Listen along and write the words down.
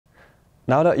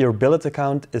Now that your Billit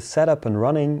account is set up and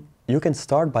running, you can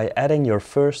start by adding your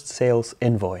first sales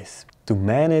invoice. To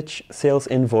manage sales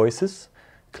invoices,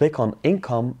 click on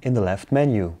Income in the left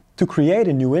menu. To create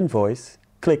a new invoice,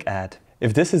 click Add.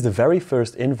 If this is the very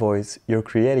first invoice you're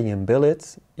creating in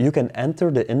Billit, you can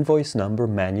enter the invoice number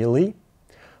manually.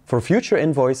 For future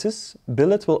invoices,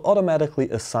 Billit will automatically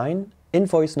assign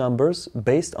invoice numbers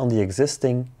based on the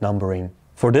existing numbering.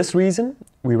 For this reason,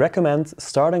 we recommend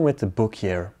starting with the book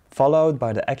year, followed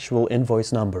by the actual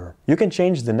invoice number. You can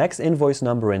change the next invoice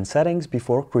number in settings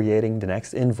before creating the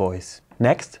next invoice.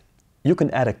 Next, you can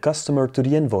add a customer to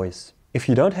the invoice. If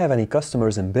you don't have any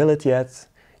customers in Billit yet,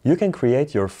 you can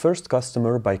create your first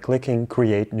customer by clicking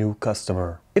Create New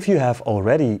Customer. If you have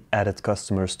already added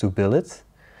customers to Billit,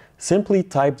 simply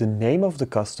type the name of the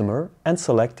customer and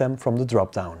select them from the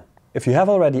drop-down. If you have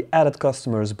already added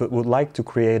customers but would like to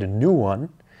create a new one,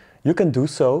 you can do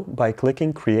so by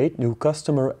clicking Create New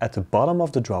Customer at the bottom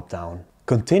of the drop-down.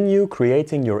 Continue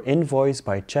creating your invoice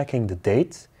by checking the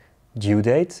date, due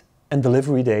date, and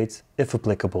delivery date if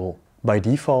applicable. By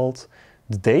default,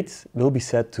 the date will be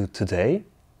set to today,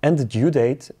 and the due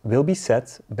date will be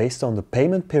set based on the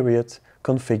payment period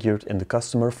configured in the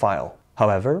customer file.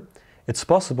 However, it's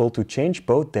possible to change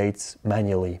both dates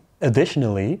manually.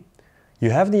 Additionally,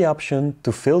 you have the option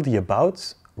to fill the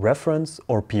About, Reference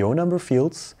or PO number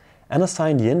fields and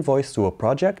assign the invoice to a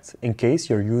project in case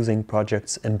you're using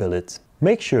projects in Billit.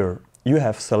 Make sure you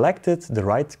have selected the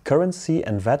right currency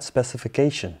and VAT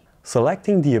specification.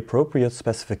 Selecting the appropriate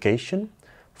specification,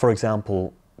 for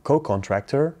example,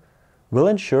 co-contractor, will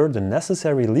ensure the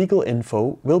necessary legal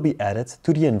info will be added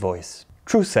to the invoice.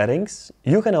 Through settings,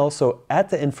 you can also add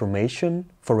the information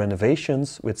for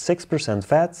renovations with 6%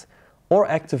 VAT or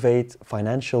activate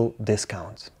financial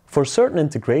discount. For certain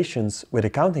integrations with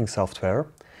accounting software,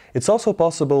 it's also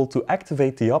possible to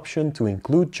activate the option to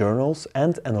include journals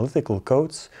and analytical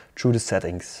codes through the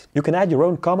settings. You can add your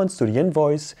own comments to the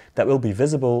invoice that will be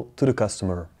visible to the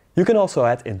customer. You can also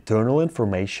add internal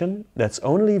information that's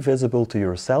only visible to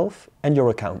yourself and your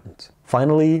accountant.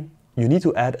 Finally, you need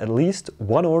to add at least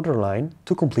one order line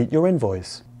to complete your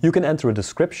invoice. You can enter a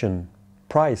description,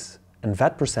 price, and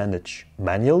VAT percentage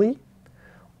manually,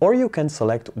 or you can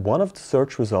select one of the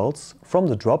search results from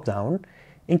the drop-down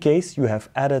in case you have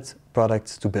added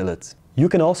products to Billit. You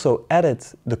can also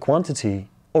edit the quantity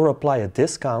or apply a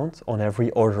discount on every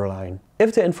order line.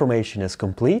 If the information is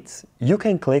complete, you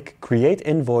can click Create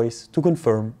Invoice to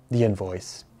confirm the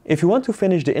invoice. If you want to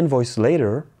finish the invoice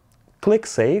later, click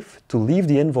Save to leave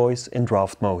the invoice in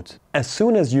draft mode. As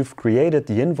soon as you've created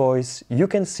the invoice, you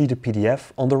can see the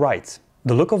PDF on the right.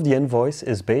 The look of the invoice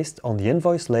is based on the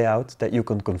invoice layout that you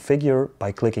can configure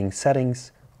by clicking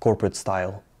Settings, Corporate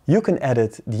Style. You can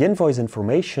edit the invoice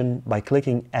information by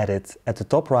clicking Edit at the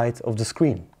top right of the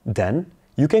screen. Then,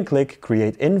 you can click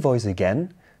Create Invoice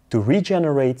again to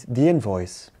regenerate the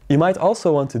invoice. You might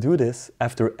also want to do this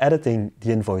after editing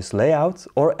the invoice layout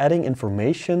or adding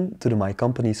information to the My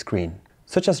Company screen,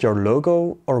 such as your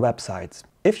logo or website.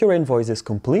 If your invoice is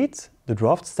complete, the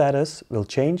draft status will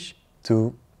change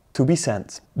to be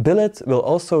sent. Billit will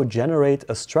also generate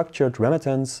a structured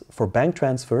remittance for bank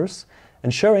transfers,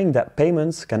 ensuring that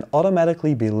payments can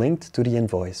automatically be linked to the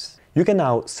invoice. You can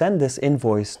now send this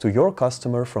invoice to your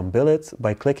customer from Billit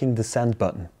by clicking the Send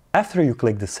button. After you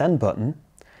click the Send button,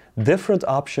 different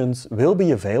options will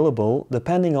be available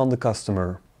depending on the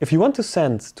customer. If you want to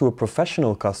send to a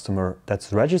professional customer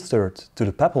that's registered to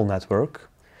the PayPal network,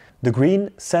 the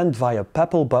green Send via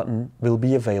PayPal button will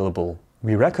be available.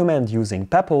 We recommend using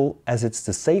PayPal as it's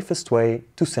the safest way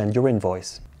to send your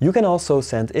invoice. You can also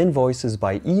send invoices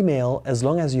by email as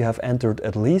long as you have entered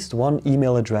at least one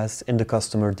email address in the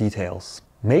customer details.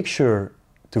 Make sure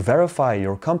to verify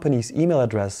your company's email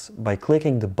address by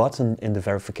clicking the button in the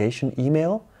verification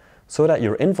email so that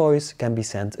your invoice can be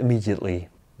sent immediately.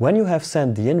 When you have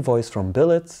sent the invoice from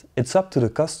Billit, it's up to the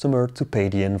customer to pay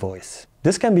the invoice.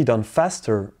 This can be done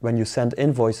faster when you send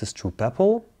invoices through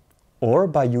PayPal or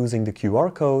by using the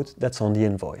QR code that's on the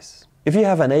invoice. If you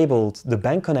have enabled the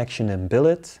bank connection in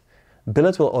Billit,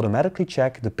 Billit will automatically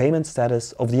check the payment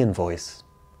status of the invoice.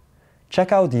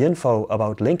 Check out the info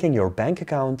about linking your bank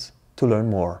account to learn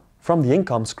more. From the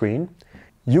income screen,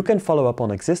 you can follow up on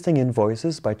existing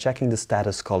invoices by checking the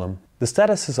status column. The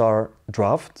statuses are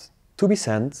draft, to be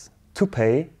sent, to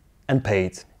pay, and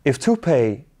paid. If to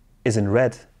pay is in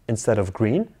red instead of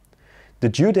green, the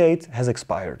due date has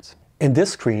expired. In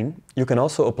this screen, you can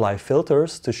also apply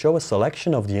filters to show a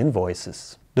selection of the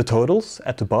invoices. The totals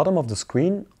at the bottom of the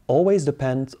screen always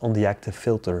depend on the active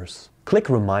filters. Click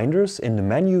Reminders in the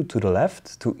menu to the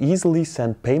left to easily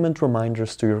send payment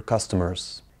reminders to your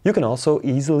customers. You can also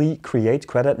easily create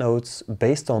credit notes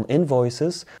based on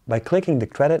invoices by clicking the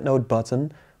credit note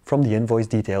button from the invoice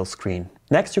details screen.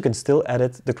 Next, you can still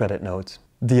edit the credit note.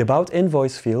 The About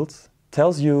Invoice field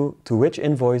tells you to which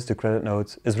invoice the credit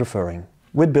note is referring.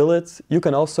 With Billit, you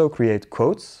can also create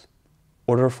quotes,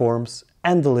 order forms,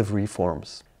 and delivery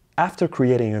forms. After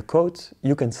creating a quote,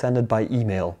 you can send it by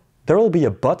email. There will be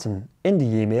a button in the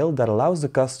email that allows the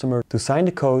customer to sign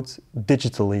the quote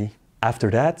digitally.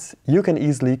 After that, you can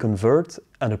easily convert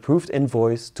an approved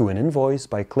invoice to an invoice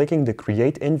by clicking the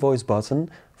Create Invoice button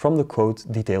from the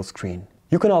quote details screen.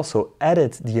 You can also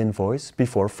edit the invoice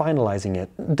before finalizing it.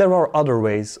 There are other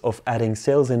ways of adding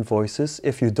sales invoices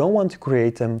if you don't want to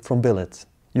create them from Billit.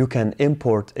 You can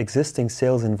import existing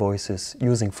sales invoices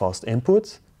using fast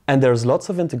input, and there's lots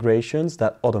of integrations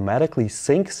that automatically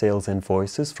sync sales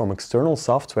invoices from external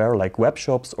software like web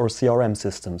shops or CRM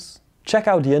systems. Check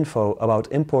out the info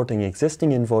about importing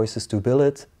existing invoices to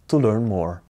Billit to learn more.